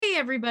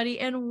everybody,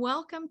 and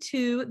welcome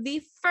to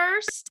the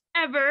first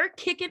ever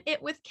Kickin'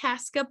 It with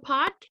KSCA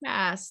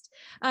podcast.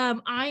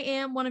 I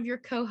am one of your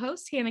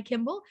co-hosts, Hannah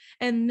Kemble,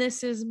 and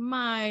this is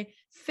my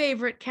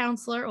favorite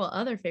counselor,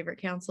 other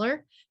favorite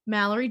counselor,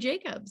 Mallory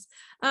Jacobs.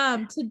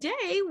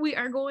 Today, we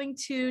are going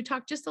to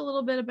talk just a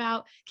little bit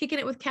about Kickin'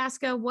 It with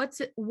KSCA,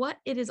 what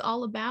it is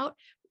all about.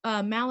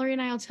 Mallory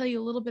and I will tell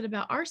you a little bit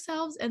about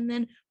ourselves and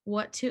then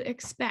what to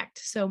expect.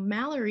 So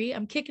Mallory,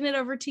 I'm kicking it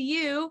over to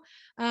you.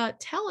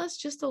 Tell us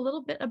just a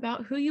little bit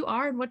about who you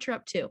are and what you're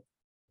up to.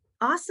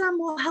 Awesome.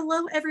 Well,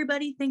 hello,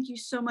 everybody. Thank you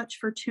so much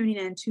for tuning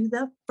in to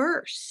the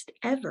first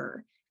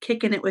ever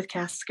Kickin' It with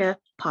KSCA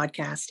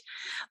podcast.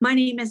 My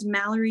name is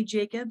Mallory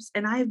Jacobs,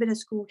 and I have been a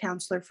school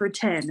counselor for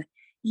 10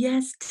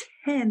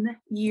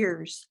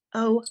 years.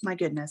 Oh, my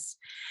goodness.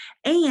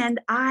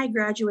 And I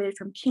graduated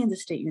from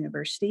Kansas State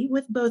University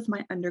with both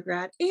my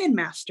undergrad and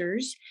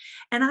master's.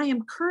 And I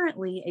am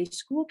currently a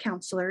school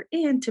counselor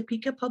in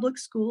Topeka Public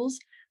Schools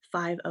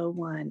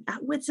 501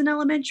 at Whitson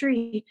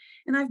Elementary.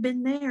 And I've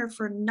been there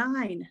for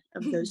 9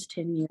 of those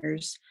 10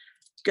 years.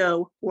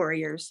 Go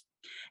Warriors.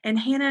 And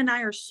Hannah and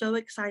I are so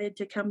excited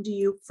to come to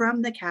you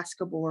from the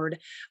KSCA board,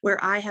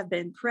 where I have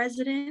been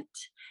president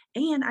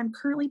and I'm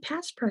currently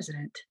past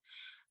president.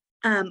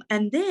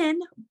 And then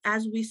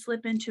as we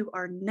slip into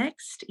our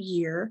next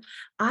year,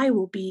 I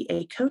will be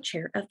a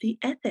co-chair of the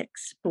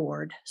ethics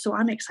board. So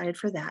I'm excited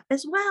for that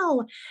as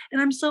well.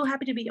 And I'm so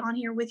happy to be on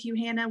here with you,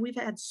 Hannah. We've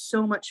had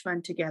so much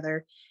fun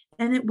together,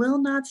 and it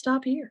will not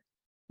stop here.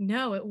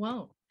 No, it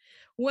won't.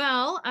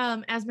 Well,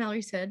 as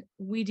Mallory said,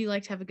 we do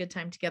like to have a good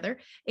time together.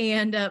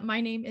 And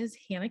my name is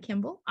Hannah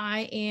Kemble.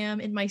 I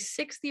am in my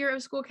 6th year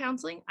of school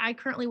counseling. I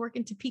currently work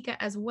in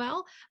Topeka as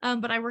well,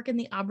 but I work in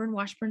the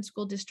Auburn-Washburn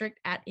School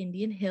District at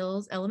Indian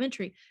Hills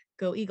Elementary.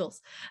 Go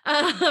Eagles.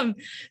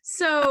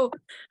 So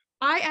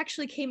I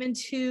actually came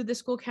into the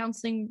school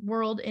counseling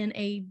world in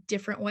a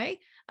different way.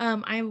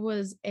 I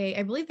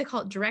believe they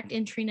call it direct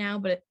entry now,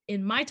 but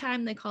in my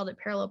time, they called it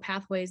parallel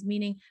pathways,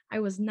 meaning I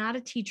was not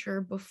a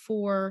teacher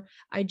before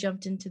I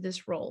jumped into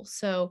this role.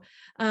 So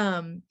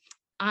I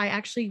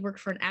actually worked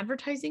for an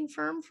advertising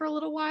firm for a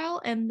little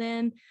while, and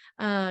then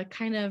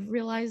kind of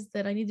realized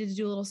that I needed to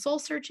do a little soul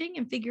searching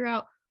and figure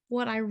out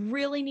what I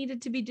really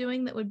needed to be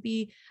doing that would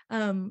be,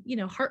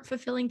 heart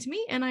fulfilling to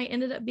me. And I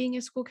ended up being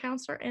a school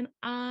counselor, and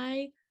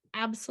I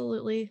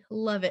absolutely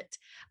love it.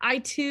 I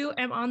too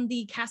am on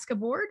the KSCA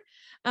board.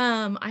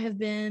 I have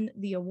been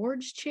the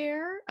awards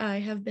chair. I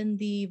have been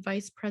the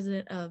vice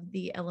president of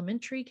the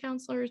elementary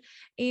counselors.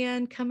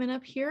 And coming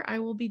up here, I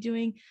will be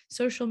doing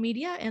social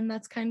media. And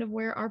that's kind of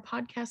where our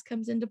podcast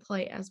comes into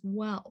play as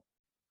well.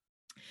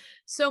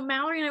 So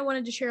Mallory and I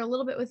wanted to share a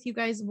little bit with you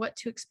guys what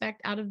to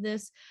expect out of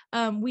this.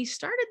 We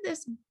started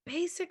this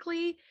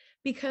basically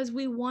because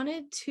we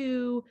wanted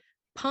to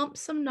pump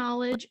some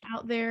knowledge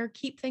out there,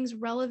 keep things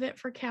relevant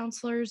for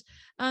counselors,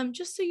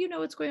 just so you know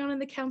what's going on in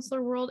the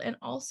counselor world, and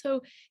also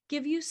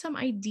give you some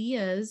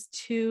ideas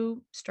to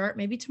start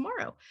maybe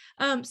tomorrow.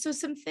 So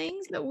some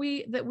things that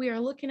we are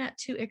looking at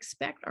to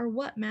expect are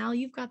what, Mal?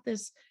 You've got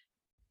this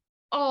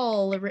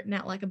all written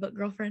out like a book,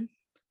 girlfriend.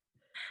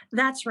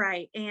 That's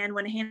right. And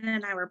when Hannah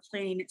and I were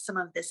planning some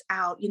of this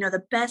out,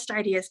 the best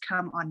ideas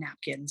come on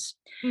napkins.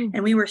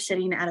 And we were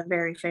sitting at a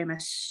very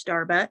famous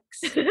Starbucks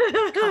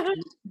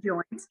coffee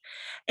joint,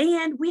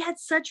 and we had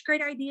such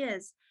great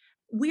ideas.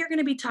 We are going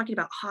to be talking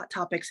about hot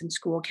topics in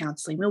school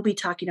counseling. We'll be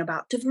talking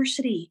about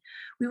diversity.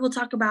 We will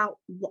talk about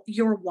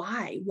your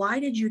why. Why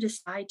did you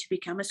decide to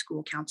become a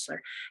school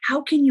counselor?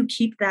 How can you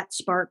keep that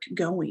spark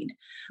going?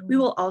 We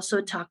will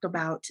also talk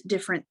about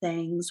different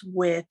things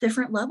with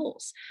different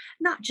levels,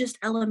 not just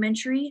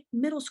elementary,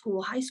 middle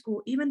school, high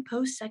school, even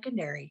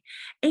post-secondary.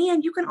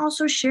 And you can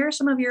also share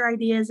some of your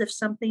ideas of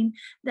something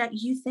that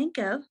you think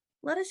of.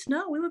 Let us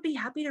know. We would be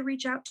happy to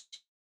reach out to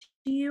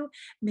you.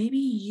 Maybe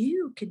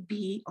you could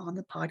be on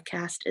the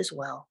podcast as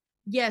well.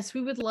 Yes, we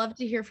would love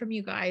to hear from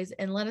you guys,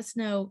 and let us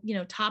know,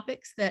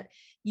 topics that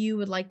you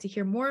would like to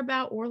hear more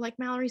about, or like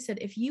Mallory said,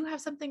 if you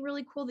have something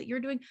really cool that you're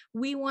doing,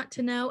 we want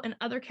to know, and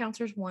other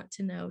counselors want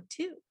to know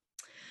too.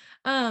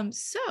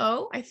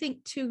 So I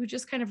think to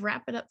just kind of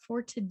wrap it up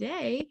for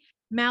today,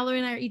 Mallory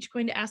and I are each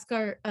going to ask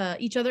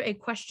each other a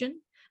question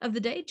of the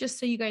day, just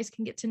so you guys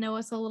can get to know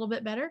us a little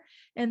bit better.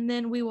 And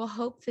then we will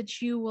hope that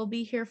you will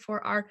be here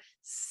for our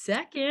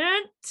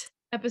second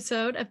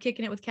episode of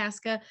Kickin' It with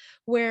KSCA,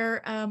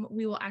 where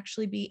we will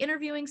actually be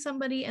interviewing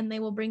somebody, and they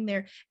will bring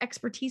their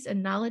expertise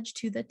and knowledge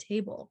to the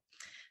table.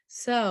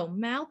 So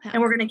Mal,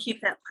 and we're going to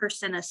keep that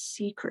person a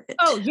secret.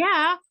 Oh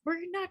yeah, we're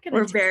not going to.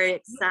 We're very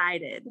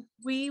excited.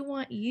 We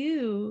want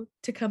you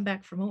to come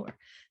back for more.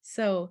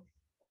 So,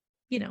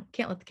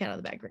 can't let the cat out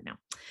of the bag right now.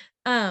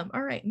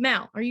 All right,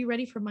 Mal, are you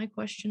ready for my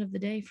question of the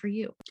day for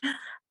you?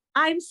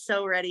 I'm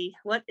so ready.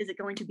 What is it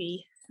going to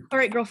be? All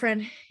right,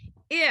 girlfriend.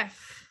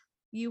 If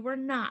you were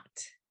not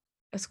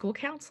a school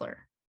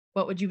counselor,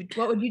 what would you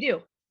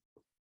do?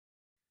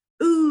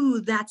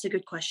 Ooh, that's a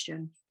good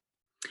question.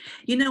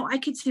 I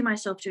could see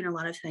myself doing a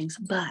lot of things,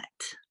 but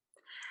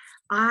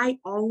I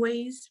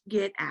always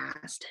get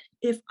asked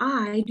if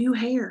I do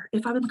hair,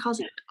 if I'm a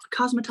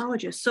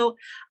cosmetologist. So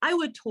I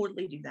would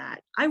totally do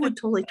that. I would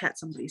totally cut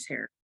somebody's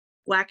hair,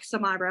 wax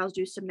some eyebrows,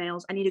 do some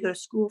nails. I need to go to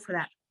school for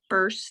that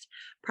first.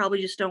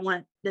 Probably just don't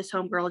want this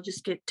homegirl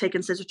just get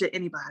taking scissors to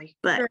anybody,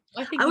 but Sure,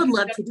 I think I you would can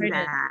love jump to do right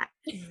that.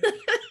 in.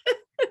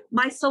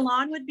 My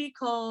salon would be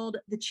called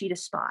the Cheetah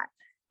Spot.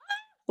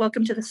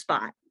 Welcome to the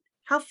spot.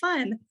 How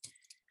fun.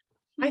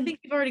 I Hmm, think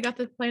you've already got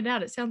this planned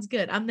out. It sounds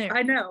good. I'm there.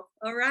 I know.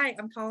 All right.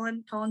 I'm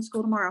calling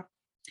school tomorrow.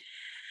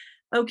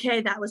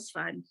 Okay, that was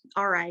fun.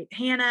 All right,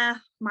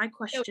 Hannah, my Go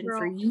question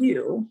for girl.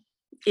 you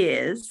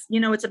is,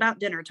 it's about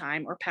dinner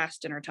time or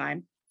past dinner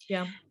time.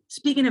 Yeah.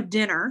 Speaking of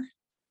dinner,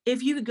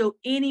 if you could go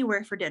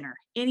anywhere for dinner,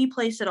 any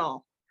place at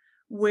all,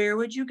 where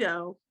would you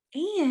go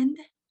and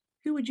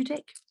who would you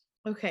take?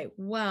 Okay.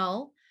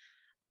 Well,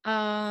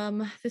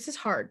 this is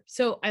hard.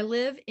 So I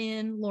live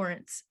in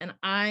Lawrence, and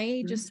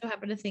I Mhm. just so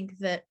happen to think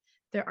that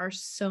there are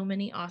so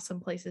many awesome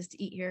places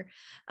to eat here.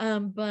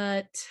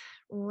 But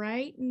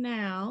right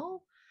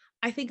now,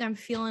 I think I'm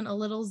feeling a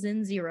little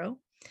Zen Zero.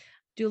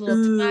 Do a little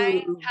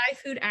Ooh, Thai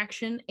food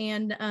action,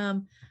 and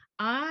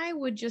I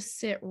would just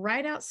sit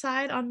right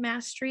outside on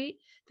Mass Street.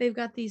 They've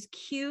got these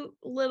cute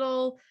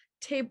little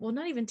table, well,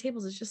 not even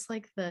tables, it's just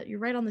like you're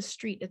right on the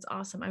street. It's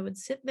awesome. I would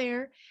sit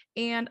there,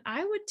 and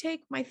I would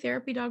take my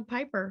therapy dog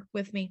Piper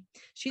with me.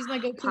 She's my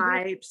go-to girl.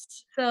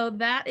 pipes. So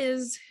that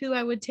is who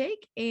I would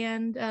take,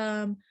 and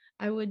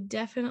I would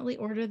definitely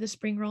order the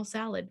spring roll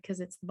salad because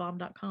it's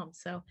thebomb.com.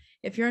 So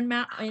if you're on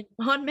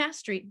Mass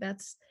Street,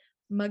 that's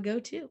my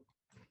go-to.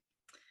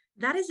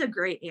 That is a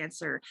great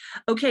answer.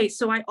 Okay,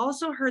 so I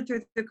also heard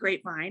through the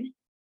grapevine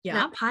Yeah.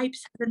 that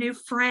Pipes has a new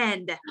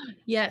friend.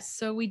 Yes,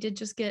 so we did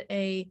just get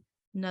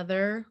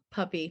another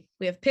puppy.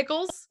 We have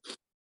Pickles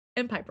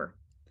and Piper.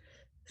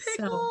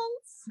 So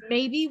Pickles.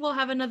 maybe we'll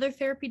have another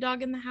therapy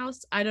dog in the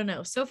house. I don't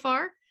know. So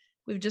far,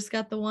 we've just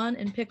got the one,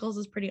 and Pickles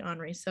is pretty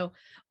ornery. So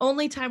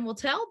only time will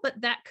tell,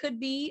 but that could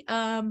be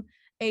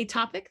a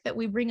topic that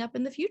we bring up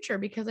in the future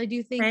because I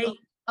do think Hey,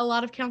 a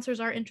lot of counselors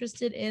are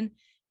interested in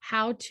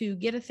how to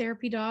get a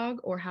therapy dog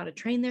or how to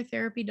train their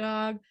therapy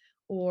dog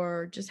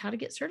or just how to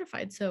get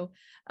certified. So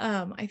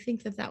I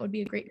think that that would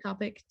be a great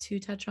topic to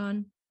touch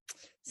on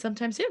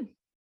sometime soon.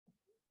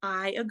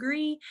 I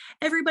agree.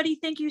 Everybody,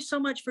 thank you so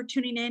much for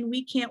tuning in.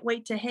 We can't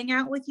wait to hang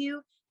out with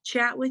you,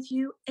 chat with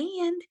you,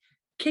 and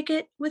kick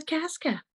it with Casca.